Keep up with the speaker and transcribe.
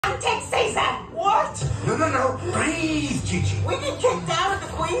Caesar! What? No. Breathe, Gigi. We get kicked out of the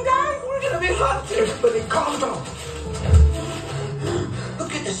Queen, guys? We're gonna be hunted! Everybody calm down.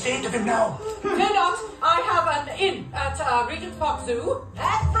 Look at the state of him now. Lieutenant, I have an inn at Regent's Park Zoo.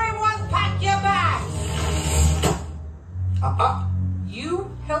 Everyone pack your bags!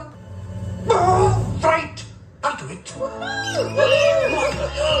 You help. Right. I'll do it.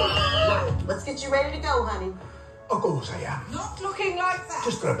 Let's get you ready to go, honey. Of course I am. Not looking like that.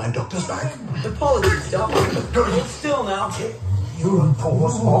 Just grab my doctor's bag. Apologies, Doctor. Hold still now. You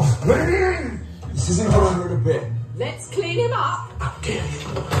paws off me. This isn't gonna hurt a bit. Let's clean him up. How dare you?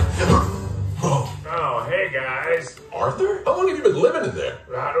 Oh, hey guys. Arthur? How long have you been living in there?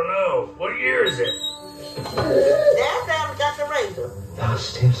 I don't know. What year is it? Dad got the razor.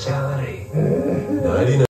 Lost his salary. 99.